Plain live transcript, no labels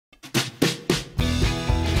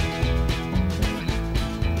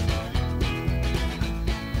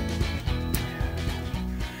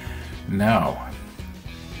Now,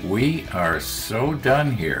 we are so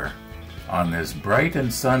done here on this bright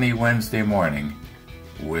and sunny Wednesday morning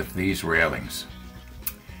with these railings.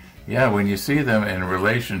 Yeah, when you see them in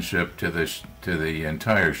relationship to the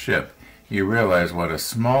entire ship, you realize what a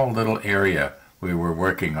small little area we were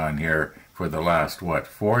working on here for the last,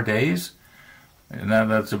 4 days? And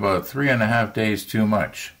that's about 3.5 days too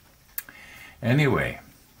much. Anyway,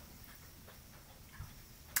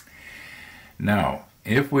 now,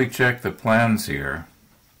 if we check the plans here,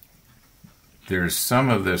 there's some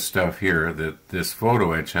of this stuff here that this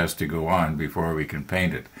photo etch has to go on before we can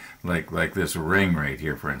paint it, like this ring right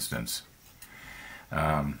here, for instance.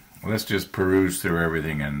 Let's just peruse through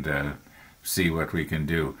everything and see what we can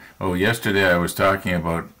do. Oh, yesterday I was talking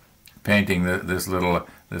about painting this little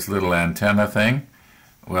antenna thing.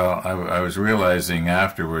 Well, I was realizing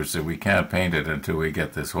afterwards that we can't paint it until we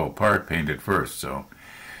get this whole part painted first. So,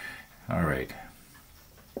 all right.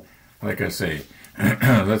 Like I say,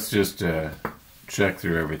 let's just check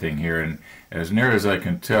through everything here, and as near as I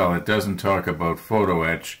can tell, it doesn't talk about photo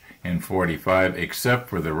etch in 45 except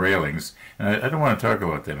for the railings, and I don't want to talk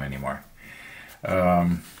about them anymore.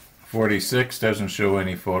 46 doesn't show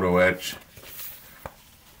any photo etch.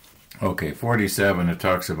 Okay, 47, it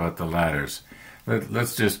talks about the ladders.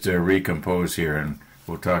 Let's just recompose here and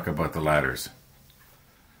we'll talk about the ladders.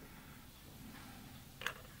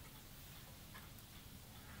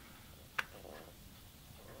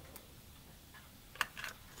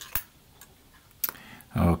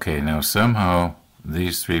 Okay, now somehow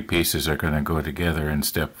these three pieces are going to go together in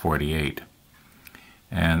step 48.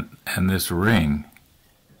 And this ring,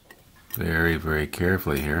 very, very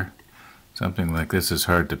carefully here, something like this is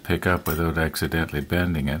hard to pick up without accidentally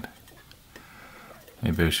bending it.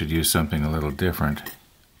 Maybe I should use something a little different.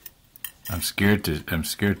 I'm scared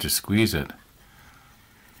to squeeze it.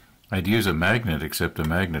 I'd use a magnet, except a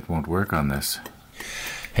magnet won't work on this.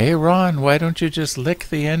 Hey Ron, why don't you just lick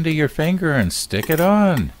the end of your finger and stick it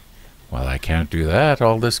on? Well, I can't do that.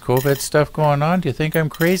 All this COVID stuff going on. Do you think I'm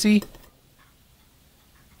crazy?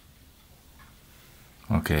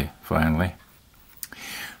 Okay, finally.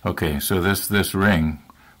 Okay, so this ring,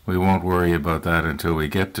 we won't worry about that until we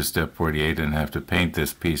get to step 48 and have to paint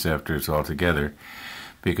this piece after it's all together,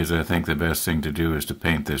 because I think the best thing to do is to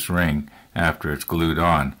paint this ring after it's glued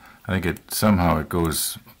on. I think somehow it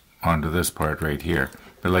goes onto this part right here.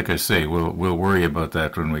 But like I say, we'll worry about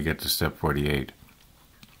that when we get to step 48.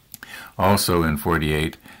 Also in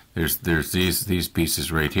 48, there's these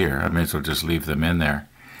pieces right here. I may as well just leave them in there.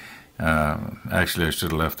 Actually, I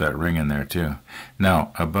should have left that ring in there too.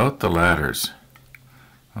 Now, about the ladders.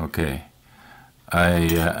 Okay,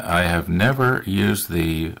 I have never used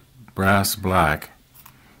the brass black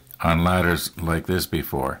on ladders like this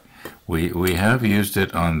before. We have used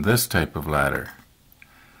it on this type of ladder,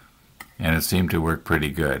 and it seemed to work pretty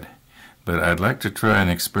good. But I'd like to try an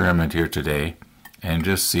experiment here today and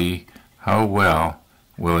just see how well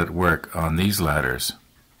will it work on these ladders.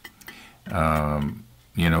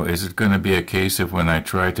 You know, is it going to be a case of when I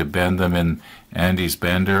try to bend them in Andy's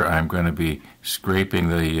bender, I'm going to be scraping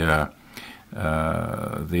the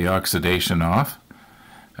oxidation off?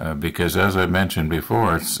 Because as I mentioned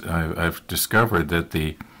before, I've discovered that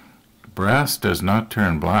the brass does not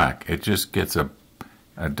turn black. It just gets a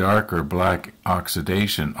darker black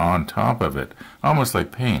oxidation on top of it, almost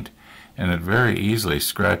like paint, and it very easily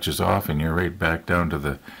scratches off and you're right back down to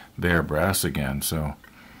the bare brass again. So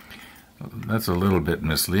that's a little bit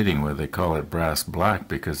misleading where they call it brass black,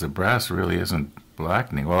 because the brass really isn't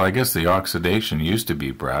blackening. Well, I guess the oxidation used to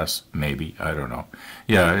be brass, maybe, I don't know.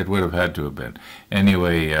 Yeah, it would have had to have been.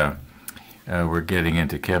 Anyway, we're getting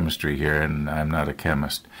into chemistry here, and I'm not a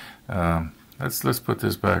chemist. Let's put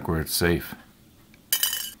this back where it's safe.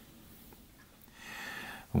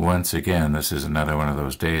 Once again, this is another one of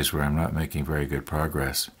those days where I'm not making very good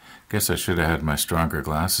progress. Guess I should have had my stronger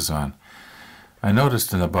glasses on. I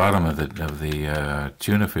noticed in the bottom of the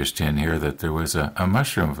tuna fish tin here that there was a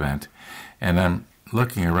mushroom vent, and I'm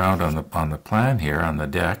looking around on the plan here on the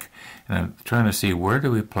deck, and I'm trying to see where do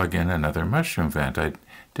we plug in another mushroom vent. I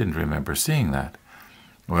didn't remember seeing that.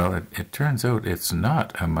 Well, it turns out it's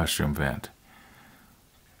not a mushroom vent.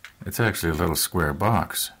 It's actually a little square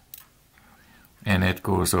box. And it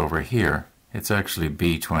goes over here. It's actually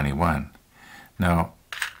B21. Now,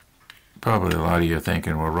 probably a lot of you are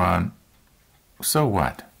thinking, well, Ron, so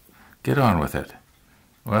what? Get on with it.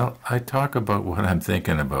 Well, I talk about what I'm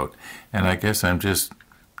thinking about, and I guess I'm just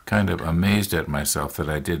kind of amazed at myself that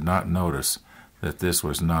I did not notice that this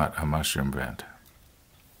was not a mushroom vent.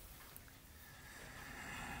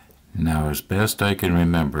 Now, as best I can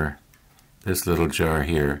remember, this little jar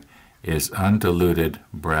here is undiluted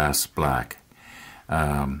brass black.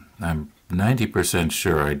 I'm 90%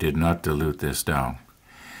 sure I did not dilute this down.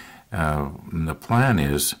 The plan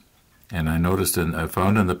is, and I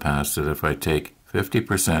found in the past that if I take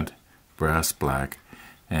 50% brass black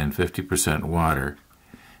and 50% water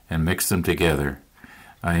and mix them together,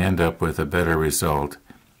 I end up with a better result,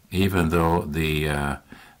 even though the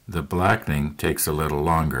blackening takes a little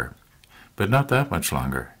longer, but not that much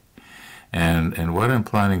longer. And what I'm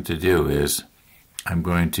planning to do is I'm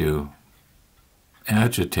going to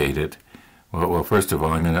agitate it. Well, first of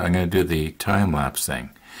all, I'm going to do the time-lapse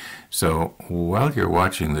thing. So while you're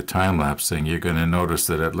watching the time-lapse thing, you're going to notice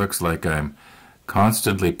that it looks like I'm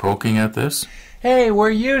constantly poking at this. Hey,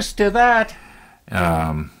 we're used to that.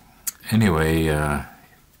 Anyway,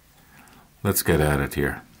 let's get at it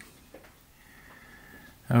here.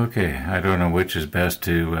 Okay, I don't know which is best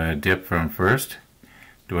to dip from first.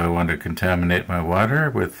 Do I want to contaminate my water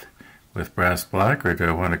with brass black, or do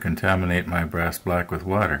I want to contaminate my brass black with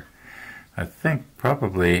water? I think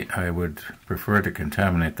probably I would prefer to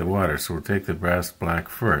contaminate the water, so we'll take the brass black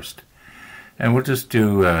first. And we'll just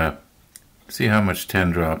do, see how much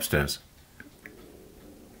 10 drops does.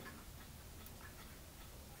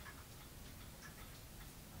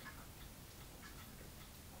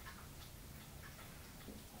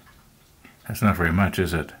 That's not very much,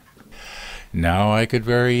 is it? Now I could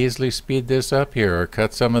very easily speed this up here or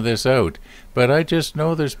cut some of this out, but I just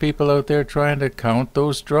know there's people out there trying to count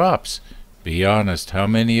those drops. Be honest, how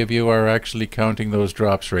many of you are actually counting those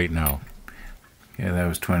drops right now? Yeah, that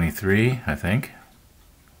was 23, I think.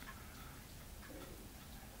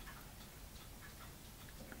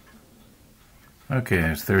 Okay,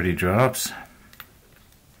 there's 30 drops.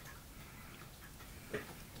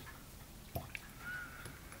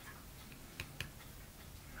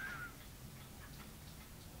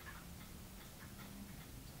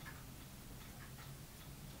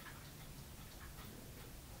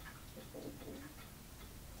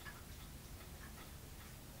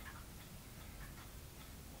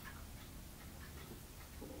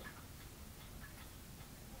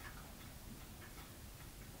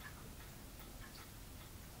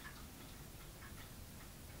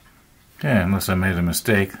 Yeah, unless I made a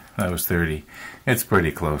mistake, that was 30. It's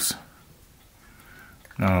pretty close.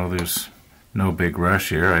 No, there's no big rush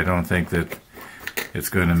here. I don't think that it's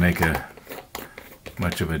going to make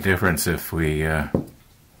much of a difference if we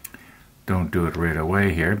don't do it right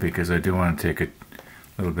away here, because I do want to take a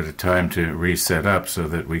little bit of time to reset up so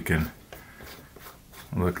that we can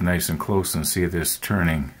look nice and close and see this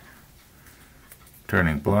turning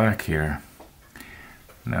black here.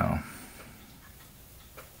 Now,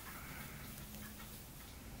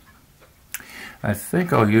 I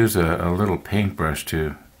think I'll use a little paintbrush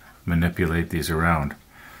to manipulate these around.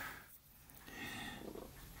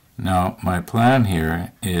 Now, my plan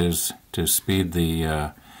here is to speed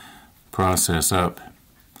the process up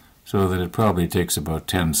so that it probably takes about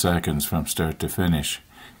 10 seconds from start to finish,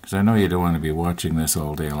 because I know you don't want to be watching this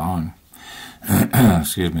all day long.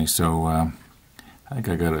 Excuse me, so I think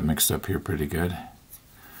I got it mixed up here pretty good.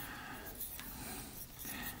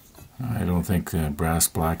 I don't think brass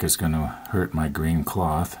black is going to hurt my green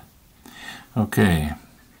cloth. Okay.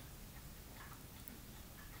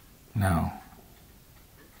 Now,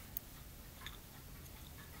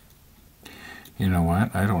 you know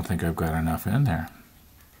what? I don't think I've got enough in there.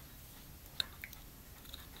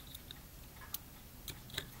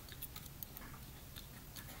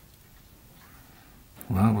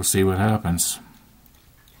 Well, we'll see what happens.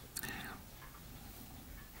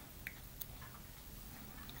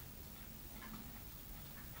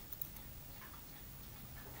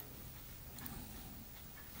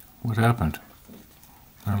 What happened?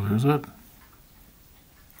 Did I lose it?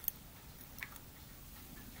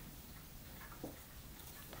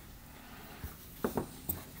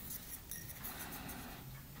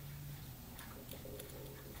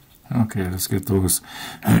 Okay, let's get those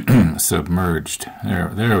submerged.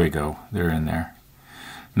 There we go. They're in there.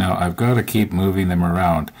 Now, I've got to keep moving them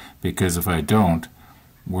around, because if I don't,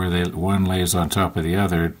 where one lays on top of the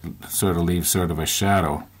other, it sort of leaves sort of a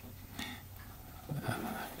shadow.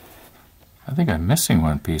 I think I'm missing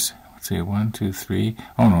one piece. Let's see, 1, 2, 3.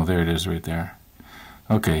 Oh no, there it is right there.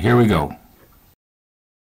 Okay, here we go.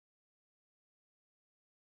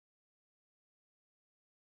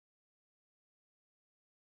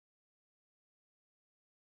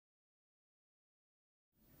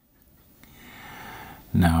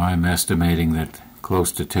 Now I'm estimating that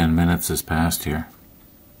close to 10 minutes has passed here.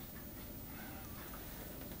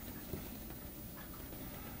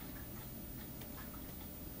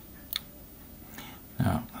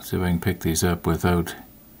 Now, let's see if I can pick these up without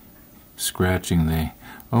scratching the...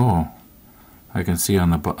 Oh, I can see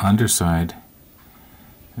on the underside,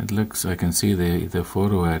 it looks, I can see the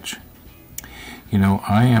photo etch. You know,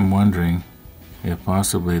 I am wondering if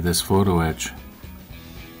possibly this photo etch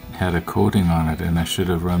had a coating on it, and I should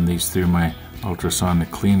have run these through my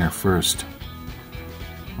ultrasonic cleaner first.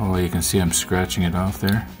 Oh, you can see I'm scratching it off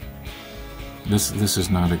there. This is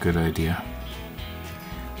not a good idea.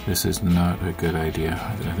 This is not a good idea.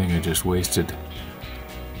 I think I just wasted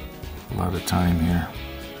a lot of time here.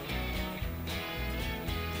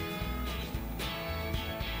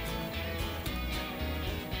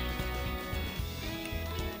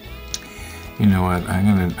 You know what?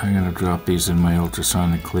 I'm gonna drop these in my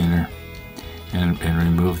ultrasonic cleaner and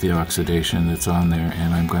remove the oxidation that's on there,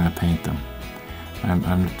 and I'm gonna paint them.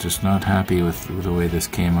 I'm just not happy with the way this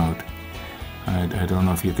came out. I don't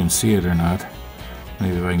know if you can see it or not.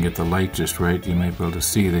 Maybe if I can get the light just right, you might be able to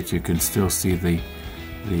see that you can still see the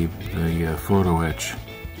photo etch.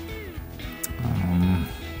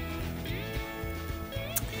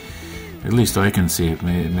 At least I can see it.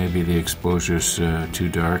 Maybe the exposure's too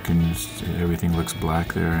dark and everything looks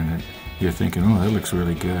black there, and you're thinking, oh, that looks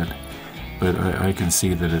really good. But I can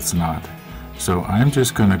see that it's not. So I'm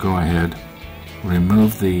just going to go ahead,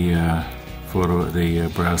 remove the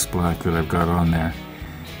the brass black that I've got on there,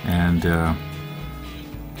 and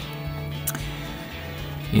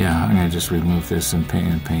yeah, I'm going to just remove this and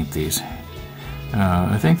paint these.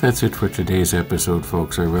 I think that's it for today's episode,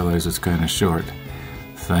 folks. I realize it's kind of short.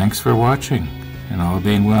 Thanks for watching, and all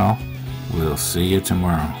being well, we'll see you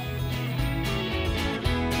tomorrow.